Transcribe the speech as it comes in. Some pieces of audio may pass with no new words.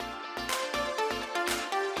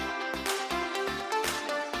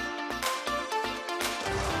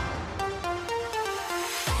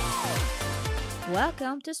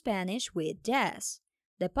Welcome to Spanish with Jazz,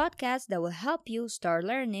 the podcast that will help you start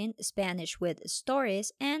learning Spanish with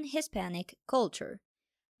stories and Hispanic culture.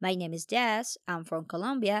 My name is Jazz, I'm from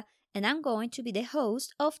Colombia, and I'm going to be the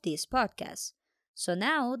host of this podcast. So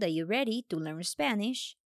now that you're ready to learn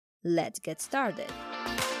Spanish, let's get started.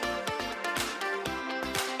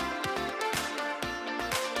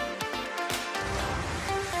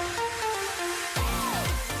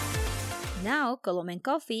 Now, Colombian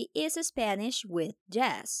Coffee is Spanish with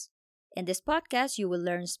Jazz. In this podcast, you will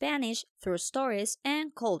learn Spanish through stories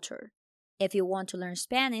and culture. If you want to learn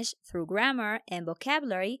Spanish through grammar and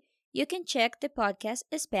vocabulary, you can check the podcast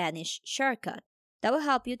Spanish Shortcut. That will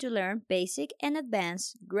help you to learn basic and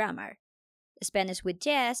advanced grammar. Spanish with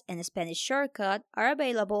Jazz and Spanish Shortcut are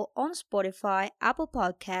available on Spotify, Apple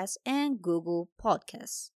Podcasts, and Google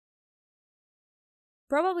Podcasts.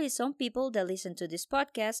 Probably some people that listen to this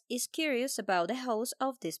podcast is curious about the host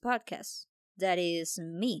of this podcast. That is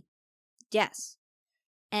me, Jazz.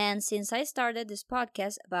 And since I started this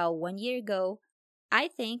podcast about 1 year ago, I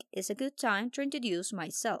think it's a good time to introduce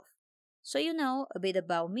myself. So you know a bit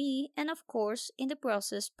about me and of course in the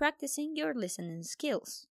process practicing your listening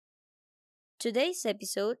skills. Today's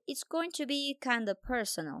episode is going to be kinda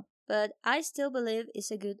personal, but I still believe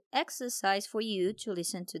it's a good exercise for you to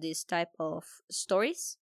listen to this type of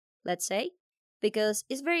stories, let's say, because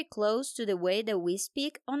it's very close to the way that we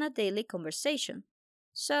speak on a daily conversation.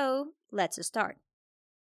 So, let's start.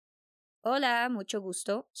 Hola, mucho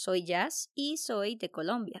gusto, soy Jazz y soy de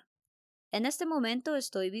Colombia. En este momento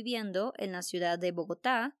estoy viviendo en la ciudad de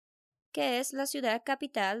Bogotá, que es la ciudad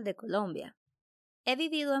capital de Colombia. He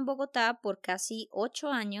vivido en Bogotá por casi 8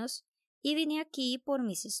 años y vine aquí por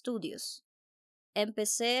mis estudios.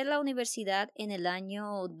 Empecé la universidad en el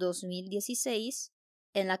año 2016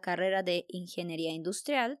 en la carrera de Ingeniería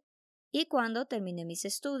Industrial y cuando terminé mis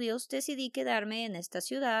estudios decidí quedarme en esta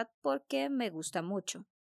ciudad porque me gusta mucho.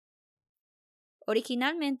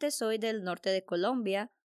 Originalmente soy del norte de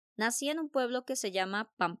Colombia, nací en un pueblo que se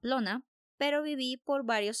llama Pamplona, pero viví por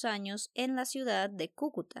varios años en la ciudad de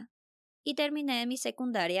Cúcuta y terminé mi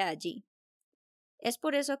secundaria allí. Es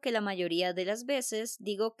por eso que la mayoría de las veces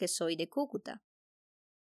digo que soy de Cúcuta.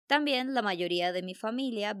 También la mayoría de mi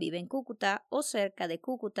familia vive en Cúcuta o cerca de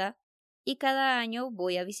Cúcuta y cada año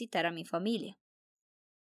voy a visitar a mi familia.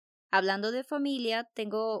 Hablando de familia,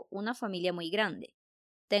 tengo una familia muy grande.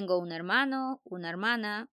 Tengo un hermano, una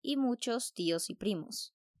hermana y muchos tíos y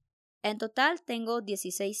primos. En total tengo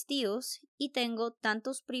 16 tíos y tengo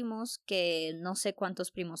tantos primos que no sé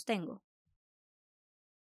cuántos primos tengo.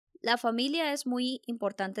 La familia es muy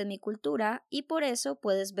importante en mi cultura y por eso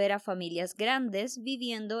puedes ver a familias grandes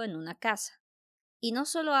viviendo en una casa. Y no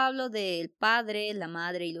solo hablo del padre, la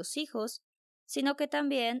madre y los hijos, sino que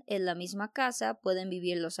también en la misma casa pueden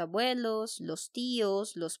vivir los abuelos, los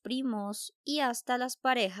tíos, los primos y hasta las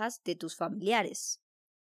parejas de tus familiares.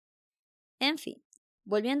 En fin,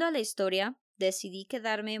 volviendo a la historia, decidí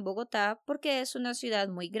quedarme en Bogotá porque es una ciudad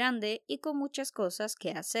muy grande y con muchas cosas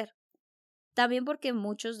que hacer. También porque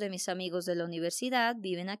muchos de mis amigos de la universidad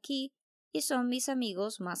viven aquí y son mis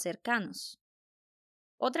amigos más cercanos.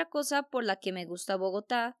 Otra cosa por la que me gusta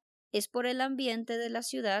Bogotá es por el ambiente de la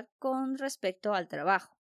ciudad con respecto al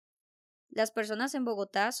trabajo. Las personas en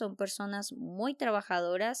Bogotá son personas muy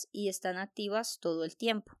trabajadoras y están activas todo el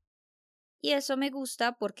tiempo. Y eso me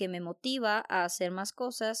gusta porque me motiva a hacer más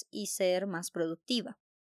cosas y ser más productiva.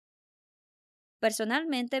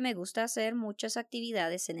 Personalmente me gusta hacer muchas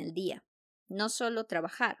actividades en el día. No solo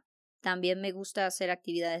trabajar, también me gusta hacer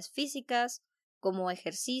actividades físicas como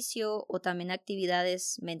ejercicio o también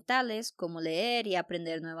actividades mentales como leer y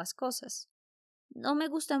aprender nuevas cosas. No me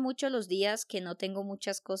gustan mucho los días que no tengo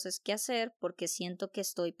muchas cosas que hacer porque siento que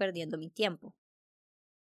estoy perdiendo mi tiempo.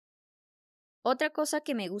 Otra cosa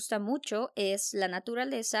que me gusta mucho es la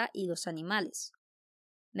naturaleza y los animales.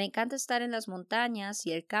 Me encanta estar en las montañas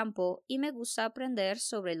y el campo y me gusta aprender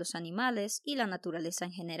sobre los animales y la naturaleza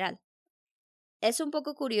en general. Es un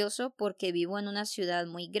poco curioso porque vivo en una ciudad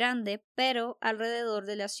muy grande, pero alrededor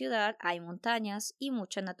de la ciudad hay montañas y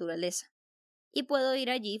mucha naturaleza, y puedo ir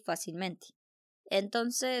allí fácilmente.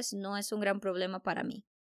 Entonces no es un gran problema para mí.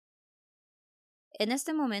 En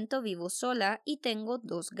este momento vivo sola y tengo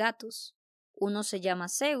 2 gatos. Uno se llama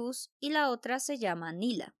Zeus y la otra se llama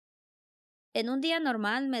Nila. En un día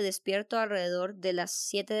normal me despierto alrededor de las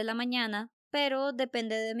 7 de la mañana, pero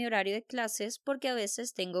depende de mi horario de clases porque a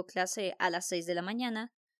veces tengo clase a las 6 de la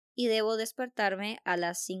mañana y debo despertarme a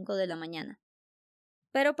las 5 de la mañana.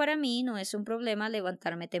 Pero para mí no es un problema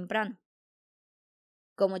levantarme temprano.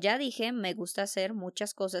 Como ya dije, me gusta hacer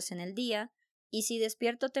muchas cosas en el día y si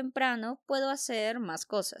despierto temprano puedo hacer más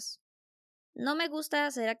cosas. no me gusta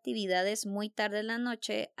hacer actividades muy tarde en la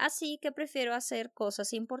noche, así que prefiero hacer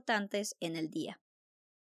cosas importantes en el día.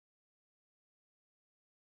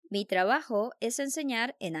 Mi trabajo es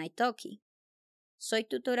enseñar en Italki. Soy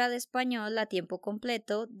tutora de español a tiempo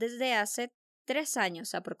completo desde hace 3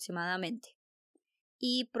 años aproximadamente.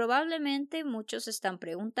 Y probablemente muchos están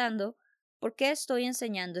preguntando por qué estoy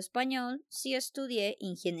enseñando español si estudié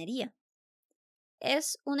ingeniería.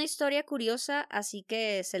 Es una historia curiosa, así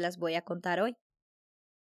que se las voy a contar hoy.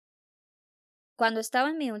 Cuando estaba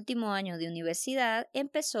en mi último año de universidad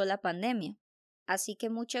empezó la pandemia, así que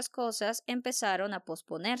muchas cosas empezaron a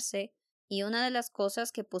posponerse y una de las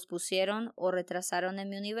cosas que pospusieron o retrasaron en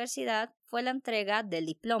mi universidad fue la entrega del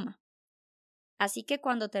diploma. Así que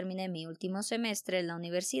cuando terminé mi último semestre en la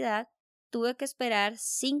universidad, tuve que esperar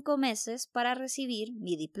 5 meses para recibir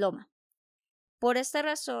mi diploma. Por esta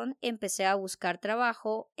razón, empecé a buscar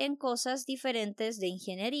trabajo en cosas diferentes de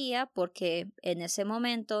ingeniería porque en ese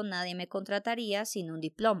momento nadie me contrataría sin un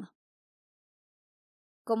diploma.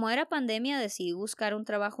 Como era pandemia, decidí buscar un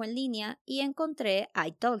trabajo en línea y encontré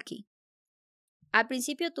italki. Al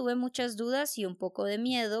principio tuve muchas dudas y un poco de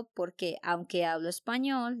miedo porque, aunque hablo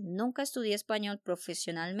español, nunca estudié español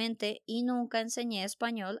profesionalmente y nunca enseñé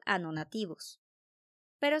español a no nativos.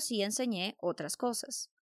 Pero sí enseñé otras cosas.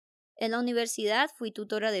 En la universidad fui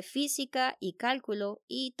tutora de física y cálculo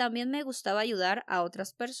y también me gustaba ayudar a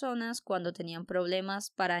otras personas cuando tenían problemas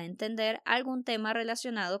para entender algún tema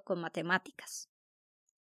relacionado con matemáticas.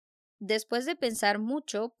 Después de pensar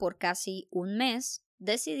mucho por casi un mes,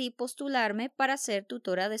 decidí postularme para ser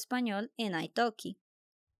tutora de español en Italki.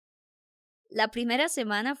 La primera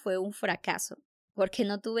semana fue un fracaso, porque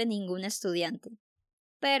no tuve ningún estudiante.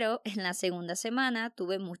 Pero en la segunda semana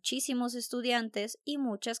tuve muchísimos estudiantes y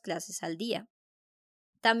muchas clases al día.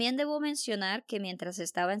 También debo mencionar que mientras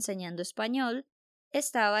estaba enseñando español,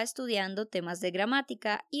 estaba estudiando temas de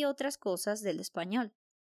gramática y otras cosas del español,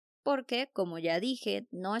 porque, como ya dije,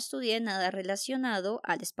 no estudié nada relacionado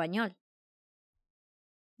al español.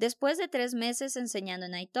 Después de 3 meses enseñando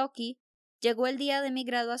en Italki, llegó el día de mi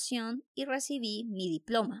graduación y recibí mi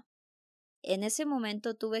diploma. En ese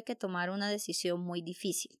momento tuve que tomar una decisión muy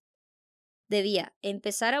difícil. Debía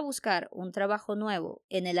empezar a buscar un trabajo nuevo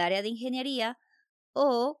en el área de ingeniería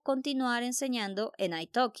o continuar enseñando en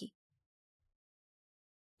Italki.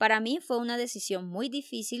 Para mí fue una decisión muy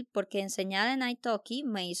difícil porque enseñar en Italki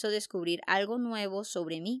me hizo descubrir algo nuevo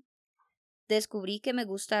sobre mí. Descubrí que me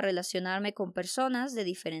gusta relacionarme con personas de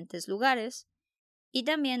diferentes lugares y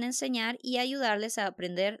también enseñar y ayudarles a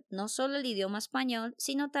aprender no solo el idioma español,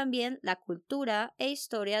 sino también la cultura e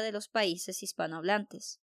historia de los países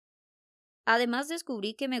hispanohablantes. Además,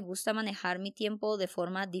 descubrí que me gusta manejar mi tiempo de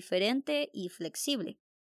forma diferente y flexible,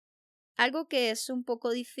 algo que es un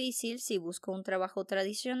poco difícil si busco un trabajo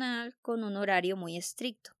tradicional con un horario muy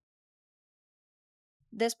estricto.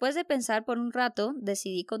 Después de pensar por un rato,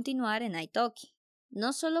 decidí continuar en Italki,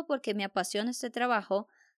 no solo porque me apasiona este trabajo,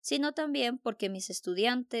 sino también porque mis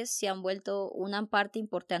estudiantes se han vuelto una parte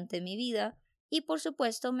importante de mi vida y por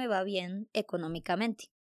supuesto me va bien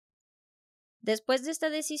económicamente. Después de esta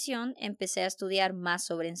decisión empecé a estudiar más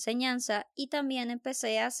sobre enseñanza y también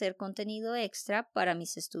empecé a hacer contenido extra para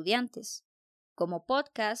mis estudiantes, como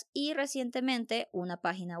podcast y recientemente una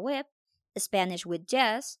página web, Spanish with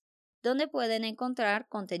Jazz, donde pueden encontrar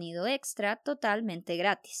contenido extra totalmente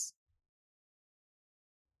gratis.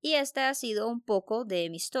 Y esta ha sido un poco de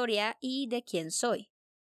mi historia y de quién soy.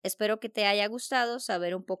 Espero que te haya gustado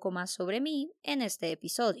saber un poco más sobre mí en este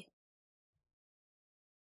episodio.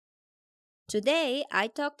 Today, I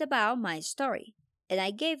talked about my story, and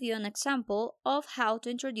I gave you an example of how to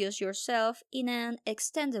introduce yourself in an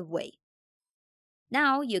extended way.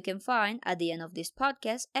 Now, you can find at the end of this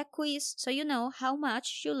podcast a quiz so you know how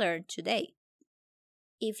much you learned today.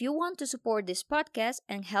 If you want to support this podcast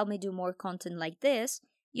and help me do more content like this,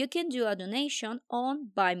 you can do a donation on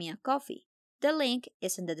Buy Me a Coffee. The link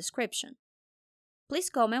is in the description. Please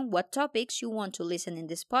comment what topics you want to listen in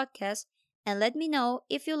this podcast and let me know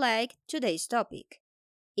if you like today's topic.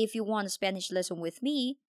 If you want a Spanish lesson with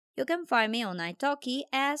me, you can find me on Italki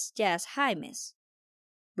as Jazz Jaimes.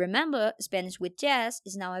 Remember, Spanish with Jazz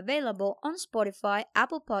is now available on Spotify,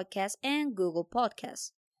 Apple Podcasts, and Google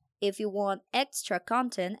Podcasts. If you want extra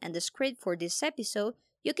content and the script for this episode,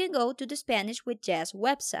 you can go to the Spanish with Jazz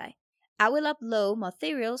website. I will upload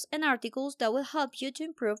materials and articles that will help you to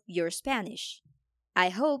improve your Spanish. I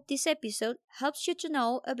hope this episode helps you to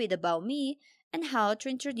know a bit about me and how to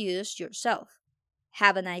introduce yourself.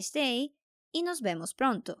 Have a nice day y nos vemos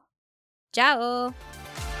pronto. ¡Chao!